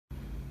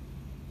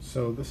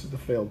So this is the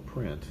failed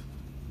print,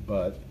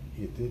 but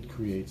it did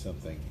create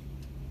something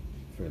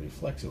fairly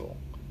flexible,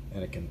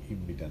 and it can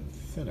even be done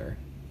thinner.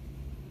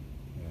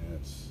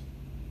 And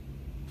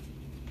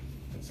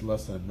it's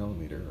less than a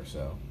millimeter or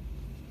so,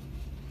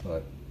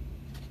 but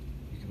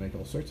you can make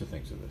all sorts of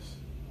things with this,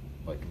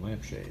 like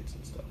lampshades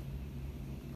and stuff.